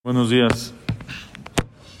Buenos días.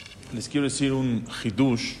 Les quiero decir un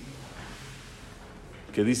hidush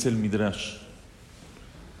que dice el Midrash.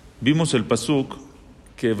 Vimos el pasuk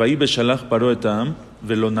que Vaí beshalach paró et ha'am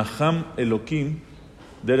velonacham Elokim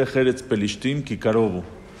derech eretz pelishtim kikarobu.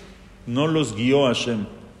 No los guió Hashem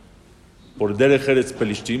por derech eretz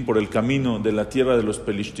pelishtim, por el camino de la tierra de los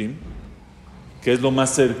pelishtim, que es lo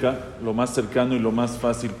más cerca, lo más cercano y lo más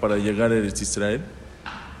fácil para llegar a Eretz Israel.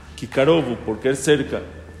 Kikarobu, porque es cerca.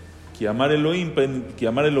 Ki amar Elohim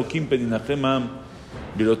peninachem ha'am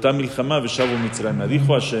birotam milchama veshavu mitzrayim.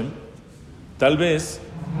 Dijo Hashem, tal vez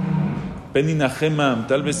peninachem ha'am,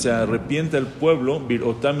 tal vez se arrepienta el pueblo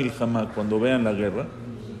birotam milchama, cuando vean la guerra,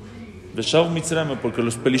 veshavu mitzrayim, porque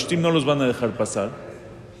los pelishtim no los van a dejar pasar.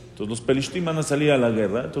 Entonces los pelishtim van a salir a la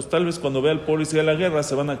guerra. Entonces tal vez cuando vea el pueblo y siga la guerra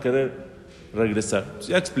se van a querer regresar.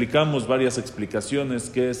 Ya explicamos varias explicaciones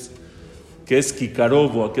qué es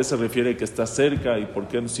Kikarobo, a qué se refiere que está cerca y por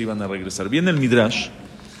qué no se iban a regresar. Viene el Midrash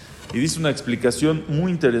y dice una explicación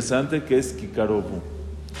muy interesante que es Kikarobo.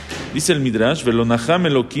 Dice el Midrash, Velonacham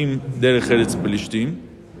Elokim derech eretz pelishtim,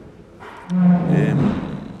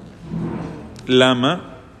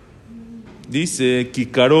 Lama, dice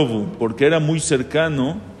Kikarobo, porque era muy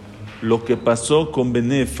cercano lo que pasó con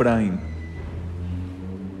Bene Efraim,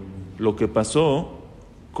 lo que pasó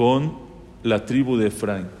con la tribu de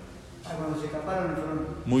Efraim. Cuando se escaparon,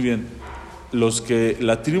 Muy bien.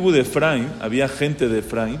 La tribu de Efraim, había gente de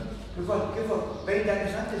Efraim. ¿Qué fue? ¿20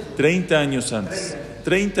 años antes? 30 años antes.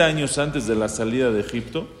 30 años antes de la salida de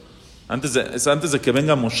Egipto. Antes de que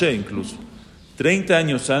venga Moshe incluso. 30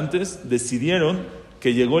 años antes decidieron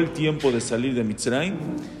que llegó el tiempo de salir de Mitzrayim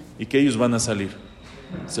y que ellos van a salir.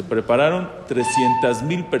 Se prepararon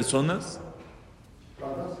 300,000 personas.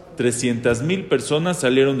 300,000 personas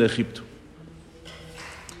salieron de Egipto.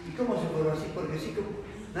 ¿Y cómo se fueron así? Porque sí que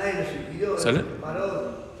nadie los impidió, ¿Sale?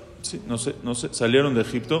 paró. Sí, no sé, salieron de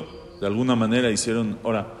Egipto, de alguna manera hicieron.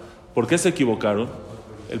 Ahora, ¿por qué se equivocaron?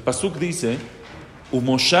 El pasuk dice,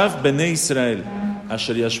 Umoshav bene Israel,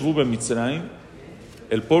 asher yashvu bemitzrayim,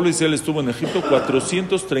 el pueblo de Israel estuvo en Egipto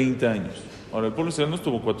 430 años. Ahora, el pueblo de Israel no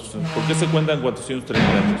estuvo 400, ¿por qué se cuentan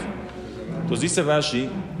 430 años? Entonces dice Rashi,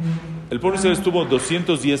 el pueblo de Israel estuvo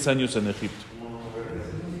 210 años en Egipto.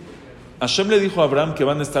 Hashem le dijo a Abraham que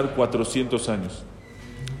van a estar 400 años.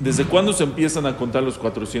 ¿Desde cuándo se empiezan a contar los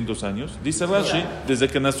 400 años? Dice Rashi, desde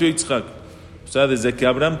que nació Yitzhak. O sea, desde que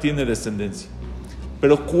Abraham tiene descendencia.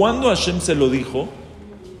 Pero ¿cuándo Hashem se lo dijo?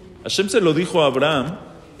 Hashem se lo dijo a Abraham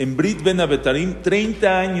en Brit Ben Abetarim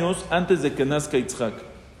 30 años antes de que nazca Yitzhak.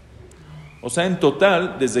 O sea, en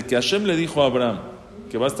total, desde que Hashem le dijo a Abraham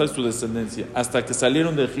que va a estar su descendencia hasta que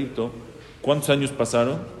salieron de Egipto, ¿cuántos años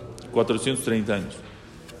pasaron? 430 años.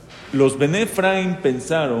 Los Bene Efraim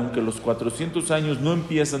pensaron que los 400 años no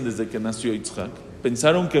empiezan desde que nació Yitzhak.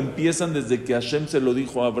 Pensaron que empiezan desde que Hashem se lo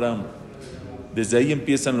dijo a Abraham. Desde ahí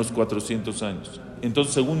empiezan los 400 años.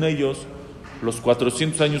 Entonces, según ellos, los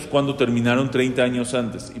 400 años, ¿cuándo terminaron? 30 años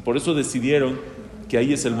antes. Y por eso decidieron que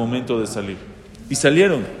ahí es el momento de salir. Y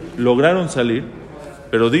salieron, lograron salir.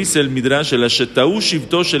 Pero dice el Midrash, el Ashetau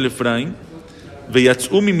Shivto Shel Efraim,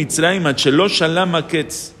 Veyatzu mi Mitzrayim ad shelo shalam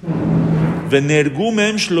haketz. Venergu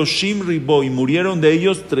mem shloshim ribo, y murieron de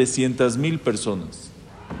ellos 300,000 personas.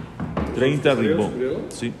 30 ribo.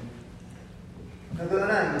 Sí.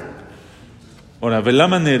 Ahora,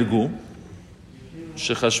 velama nergu,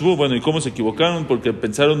 shehashvu, bueno, ¿y cómo se equivocaron? Porque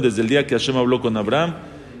pensaron desde el día que Hashem habló con Abraham,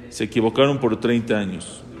 se equivocaron por 30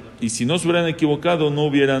 años. Y si no se hubieran equivocado, no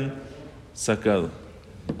hubieran sacado,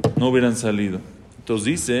 no hubieran salido. Entonces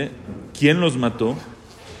dice, ¿quién los mató?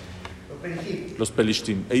 Los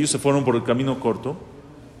pelishtim. Ellos se fueron por el camino corto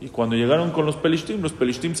y cuando llegaron con los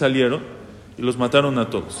pelishtim salieron y los mataron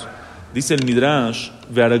a todos. Dice el Midrash,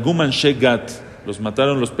 ve'aragum anshe Gat, los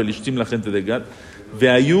mataron los pelishtim, la gente de Gat,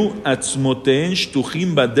 ve'ayu atzmoteen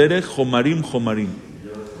shtuchim baderech chomarim chomarim,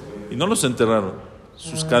 y no los enterraron.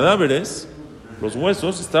 Sus cadáveres, los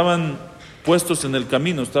huesos, estaban puestos en el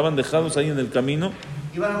camino, estaban dejados ahí en el camino.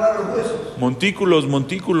 Iban a dar los huesos.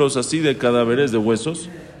 Montículos así de cadáveres, de huesos.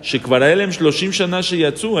 Ya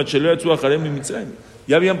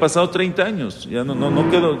habían pasado 30 años, ya no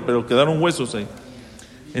quedó, pero quedaron huesos ahí.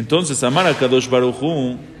 Entonces, Amar a Kadosh Baruj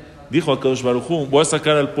Hu, dijo a Kadosh Baruj Hu, voy a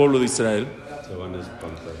sacar al pueblo de Israel. Se van a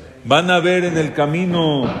espantar. Van a ver en el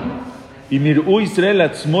camino, y Mir'u Israel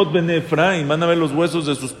atzmot bene Efraim, van a ver los huesos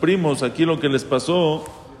de sus primos, aquí lo que les pasó.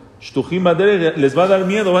 Shtuchim baderech, les va a dar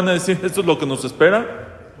miedo, van a decir, esto es lo que nos espera.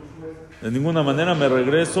 De ninguna manera me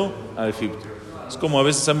regreso a Egipto. Es como a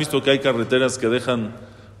veces han visto que hay carreteras que dejan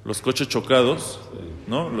los coches chocados,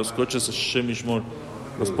 ¿no? Los coches Hashem Yishmor,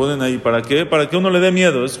 los ponen ahí. ¿Para qué? Para que uno le dé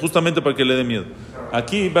miedo. Es justamente para que le dé miedo.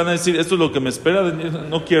 Aquí van a decir, esto es lo que me espera,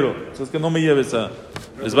 no quiero, o sea, es que no me lleves a...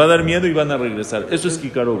 Les va a dar miedo y van a regresar. Eso es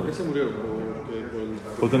Kikarob. ¿Por qué se murieron?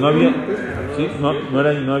 Porque no había, ¿sí?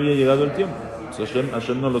 no había llegado el tiempo. O sea,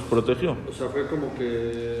 Hashem no los protegió. O sea, fue como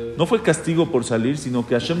que... No fue castigo por salir, sino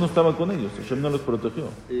que Hashem no estaba con ellos. Hashem no los protegió.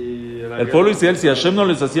 Y El pueblo de Israel, si Hashem no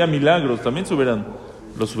les hacía milagros, también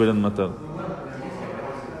los hubieran matado.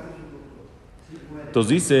 Entonces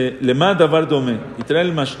dice, Lema davar dome, y trae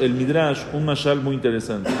el Midrash un mashal muy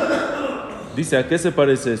interesante. Dice, ¿a qué se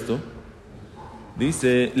parece esto?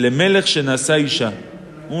 Dice, Lemelech shenasa isha,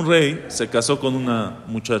 un rey se casó con una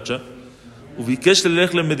muchacha, ubikesh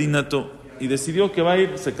lelech le medinato, y decidió que va a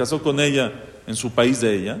ir, se casó con ella en su país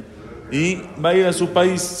de ella, y va a ir a su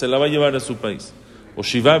país, se la va a llevar a su país. O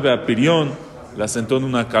Shiva beapirión, la sentó en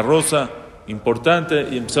una carroza importante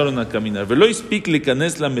y empezaron a caminar. Velois pik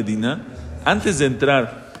lekanes la medina, antes de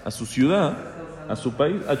entrar a su ciudad, a su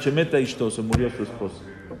país, Hachemeta Ishto, se murió su esposa.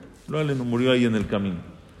 No murió ahí en el camino.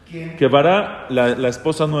 Que vará, la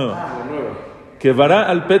esposa nueva. Que vará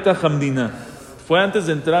al Peta Hamdina. Fue antes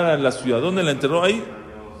de entrar a la ciudad. ¿Dónde la enterró? Ahí,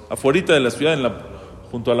 afuera de la ciudad,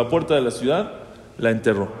 junto a la puerta de la ciudad, la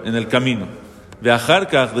enterró, en el camino. De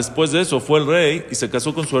Ajarkaj, después de eso, fue el rey y se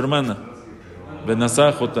casó con su hermana.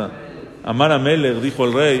 Benasá Jota. Amar Amelech, dijo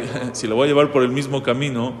el rey, si la voy a llevar por el mismo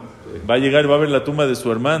camino, va a llegar y va a ver la tumba de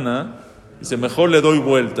su hermana. Dice, mejor le doy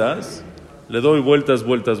vueltas.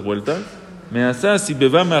 Me asás y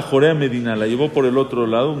beba me ajorea Medina, la llevó por el otro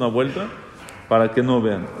lado, una vuelta, para que no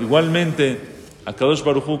vean. Igualmente, a Kadosh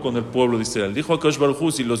Baruj Hu con el pueblo de Israel. Dijo a Kadosh Baruj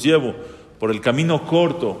Hu, si los llevo por el camino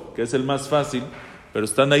corto, que es el más fácil, pero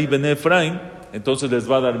están ahí Bene Efraim, entonces les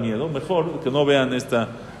va a dar miedo. Mejor que no vean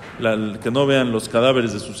que no vean los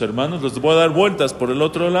cadáveres de sus hermanos, les voy a dar vueltas por el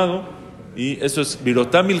otro lado, y eso es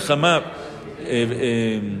Birotamil Hamab.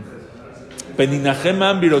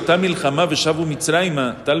 Peninaheman Birotamil Hamab Veshavu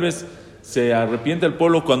Mitzraima. Tal vez se arrepiente el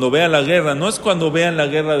pueblo cuando vea la guerra. No es cuando vean la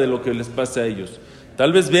guerra de lo que les pasa a ellos.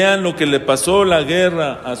 Tal vez vean lo que le pasó la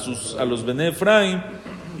guerra a los Bene Efraim,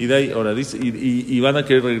 y de ahí, ahora dice, y van a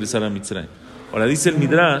querer regresar a Mitzrayim. Ahora dice el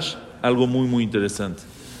Midrash algo muy muy interesante.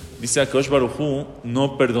 Dice Akadosh Baruj Hu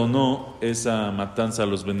no perdonó esa matanza a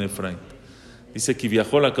los Bene Efraim. Dice que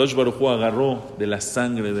viajó la Akadosh Baruj Hu, agarró de la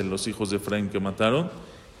sangre de los hijos de Efraim que mataron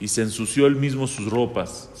y se ensució él mismo sus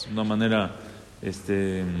ropas. Es una manera,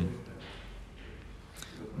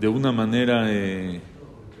 de una manera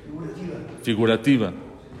figurativa.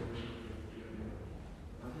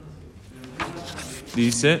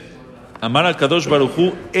 Dice, Amar Akadosh Baruj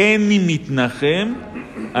Hu eni mitnahem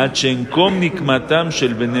achenkom nikmatam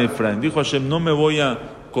shel Bene Efraim. Dijo Hashem, no me voy a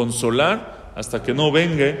consolar hasta que no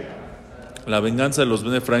venga la venganza de los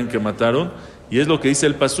Bene Efraim que mataron. Y es lo que dice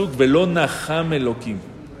el pasuk, Velo naham Elokim.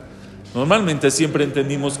 Normalmente siempre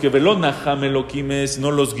entendimos que Velo naham Elokim es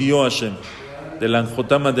no los guió Hashem de la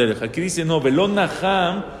Anjotam Aderech. Aquí dice no, Velo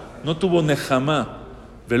naham no tuvo nehama.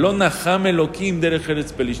 Velo naham Elokim derech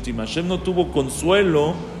eretz pelishtim. Hashem no tuvo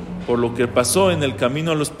consuelo por lo que pasó en el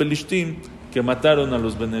camino a los pelishtim que mataron a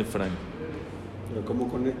los Bene Efraim. Pero ¿cómo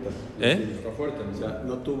conectas? Está fuerte, o sea,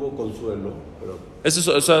 no tuvo consuelo. Pero...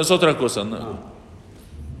 Eso es otra cosa, ¿no?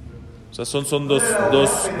 O sea, son dos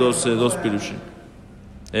pirushim.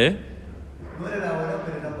 No era la hora,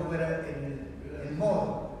 pero tampoco era el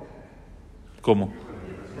modo. ¿Cómo?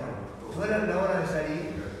 No era la hora de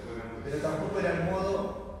salir, pero tampoco era el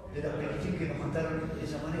modo de los pelishtim que nos mataron de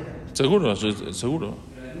esa manera. Seguro.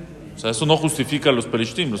 O sea, eso no justifica a los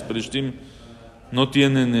pelishtim. Los pelishtim no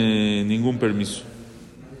tienen ningún permiso.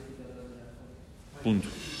 Punto.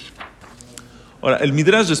 Ahora, el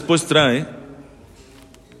Midrash después trae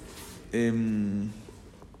el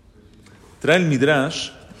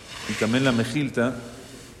Midrash, y también la Mejilta,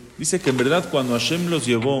 dice que en verdad cuando Hashem los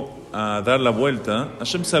llevó a dar la vuelta,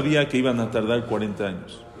 Hashem sabía que iban a tardar 40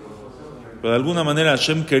 años. Pero de alguna manera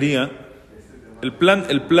Hashem quería, el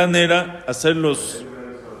plan era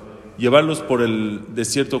llevarlos por el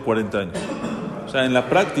desierto 40 años. O sea, en la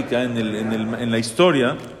práctica, en la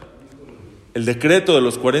historia, el decreto de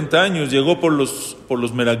los 40 años llegó por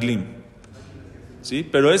los Meraglim. ¿Sí?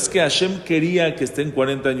 Pero es que Hashem quería que estén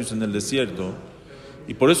 40 años en el desierto.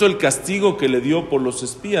 Y por eso el castigo que le dio por los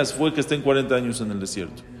espías fue que estén 40 años en el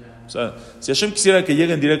desierto. O sea, si Hashem quisiera que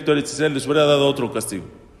lleguen directo a Eretz Israel, les hubiera dado otro castigo.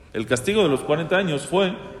 El castigo de los 40 años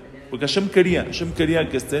fue porque Hashem quería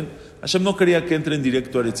que estén. Hashem no quería que entren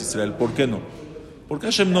directo a Eretz Israel. ¿Por qué no? Porque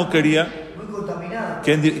Hashem no quería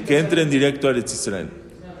que entren directo a Eretz Israel.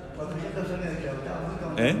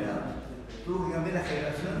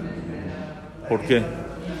 ¿Por qué?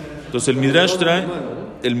 Entonces el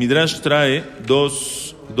Midrash trae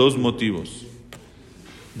dos motivos.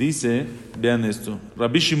 Dice, vean esto,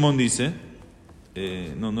 Rabbi Shimon dice,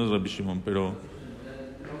 no es Rabbi Shimon, pero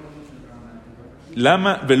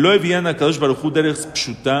Lama velo evian a Kadosh Baruj Hu derech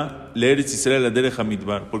pshuta leeretz Israel derech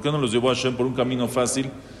hamidbar. ¿Por qué no los llevó a Hashem por un camino fácil,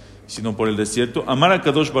 sino por el desierto? Amar a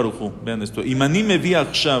Kadosh Baruj Hu, vean esto, Imani me vi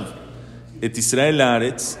achshav et Israel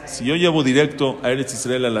haaretz, si yo llevo directo a Eretz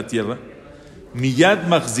Israel a la tierra, miyad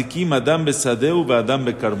machzikim adam besadeu ve adam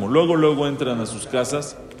bekarmo. Luego entran a sus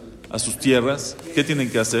casas, a sus tierras. ¿Qué tienen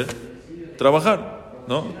que hacer? Trabajar,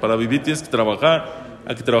 ¿no? Para vivir tienes que trabajar.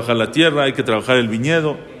 Hay que trabajar la tierra, hay que trabajar el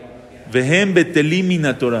viñedo. Vehem betelim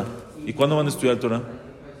min Torah. ¿Y cuándo van a estudiar Torah?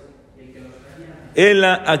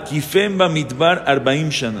 Ela akifem bamidbar 40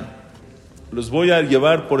 shana. Los voy a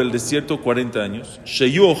llevar por el desierto 40 años.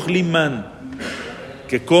 Sheyu ochlim man.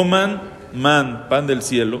 Que coman man, pan del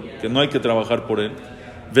cielo, que no hay que trabajar por él.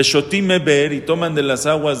 Veshotim meber, y toman de las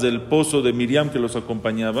aguas del pozo de Miriam que los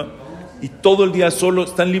acompañaba, y todo el día solo,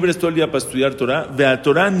 están libres todo el día para estudiar Torah. Vea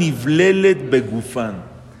Torah nivlelet begufan.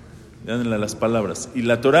 Vean las palabras. Y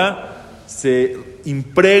la Torah se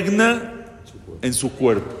impregna en su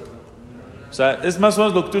cuerpo. O sea, es más o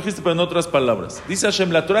menos lo que tú dijiste, pero en otras palabras. Dice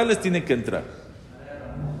Hashem, la Torah les tiene que entrar.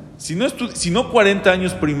 Si no 40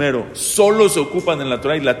 años primero solo se ocupan en la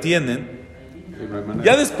Torah y la tienen,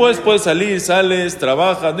 ya después puedes salir, sales,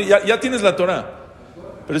 trabajas, ya tienes la Torah.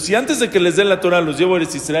 Pero si antes de que les dé la Torah los llevo a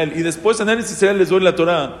Eretz Israel y después en Eretz Israel les doy la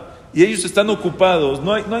Torah y ellos están ocupados,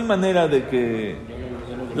 no hay manera de que...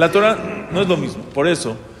 La Torah no es lo mismo. Por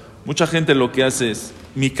eso, mucha gente lo que hace es,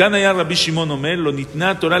 Mikana ya Rabbi Shimon Omer, lo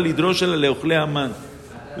nitna Torah lidrosh el leochle aman.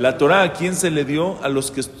 La Torah, ¿a quién se le dio? A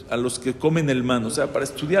los que comen el man. O sea, para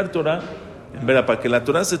estudiar Torah, en verdad, para que la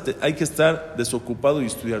Torah hay que estar desocupado y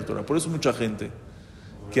estudiar Torah. Por eso mucha gente,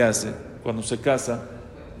 ¿qué hace? Cuando se casa,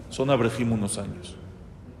 son abrejim unos años.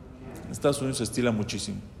 En Estados Unidos se estila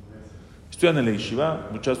muchísimo. Estudian en la yeshiva,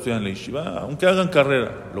 muchos estudian en la yeshiva, aunque hagan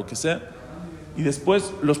carrera, lo que sea. Y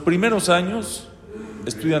después, los primeros años,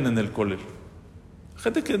 estudian en el kollel.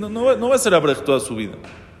 Gente que no va a ser abrej toda su vida.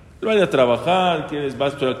 Va a ir a trabajar, va a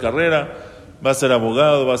estudiar carrera, va a ser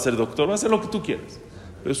abogado, va a ser doctor, va a hacer lo que tú quieras.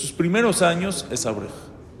 Pero sus primeros años es abrej.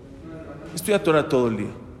 Estudia Torah todo el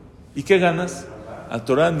día. ¿Y qué ganas? A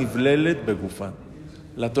Torah nivlelet begufan.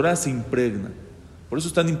 La Torah se impregna. Por eso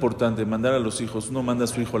es tan importante mandar a los hijos. Uno manda a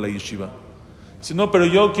su hijo a la yeshiva. Si no, pero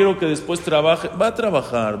yo quiero que después trabaje. Va a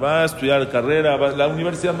trabajar, va a estudiar carrera. La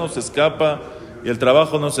universidad no se escapa y el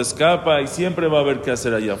trabajo no se escapa y siempre va a haber que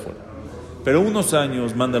hacer allá afuera. Pero unos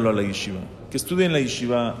años, mándalo a la yeshiva. Que estudie en la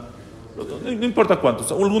yeshiva, no importa cuántos,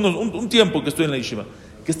 un tiempo que estudie en la yeshiva.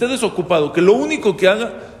 Que esté desocupado, que lo único que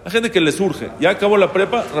haga, a gente que le surge, ya acabó la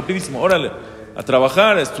prepa, rapidísimo, órale, a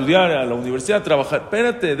trabajar, a estudiar, a la universidad, a trabajar.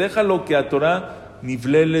 Espérate, déjalo que a Torah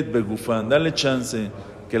nivlelet begufan, dale chance,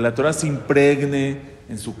 que la Torah se impregne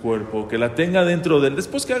en su cuerpo, que la tenga dentro de él,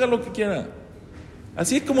 después que haga lo que quiera.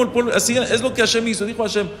 Así es como el pueblo, así es lo que Hashem hizo. Dijo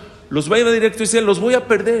Hashem, los va a ir a directo y dice, los voy a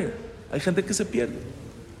perder. Hay gente que se pierde.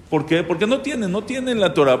 ¿Por qué? Porque no tienen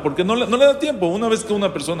la Torah, porque no le da tiempo. Una vez que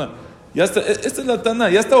una persona, ya está, esta es la Tana,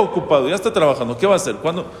 ya está ocupado, ya está trabajando, ¿qué va a hacer?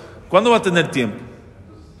 ¿Cuándo va a tener tiempo?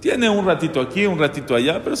 Tiene un ratito aquí, un ratito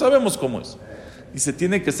allá, pero sabemos cómo es. Dice,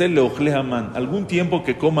 tiene que ser leochle man, algún tiempo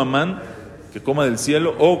que coma man, que coma del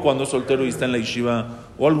cielo, o cuando es soltero y está en la yeshiva,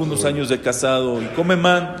 o algunos años de casado y come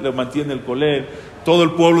man, le mantiene el kollel, todo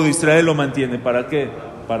el pueblo de Israel lo mantiene. ¿Para qué?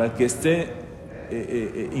 Para que esté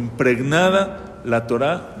impregnada la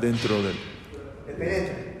Torah dentro de él.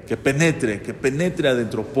 Que penetre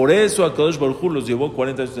adentro. Por eso a Kadosh Baruj Hu los llevó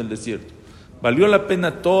 40 años en el desierto. Valió la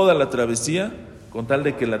pena toda la travesía con tal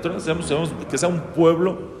de que la Torah que sea un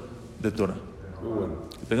pueblo de Torah.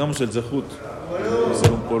 Que tengamos el zehut de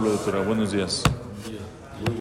ser un pueblo de Torah. Buenos días.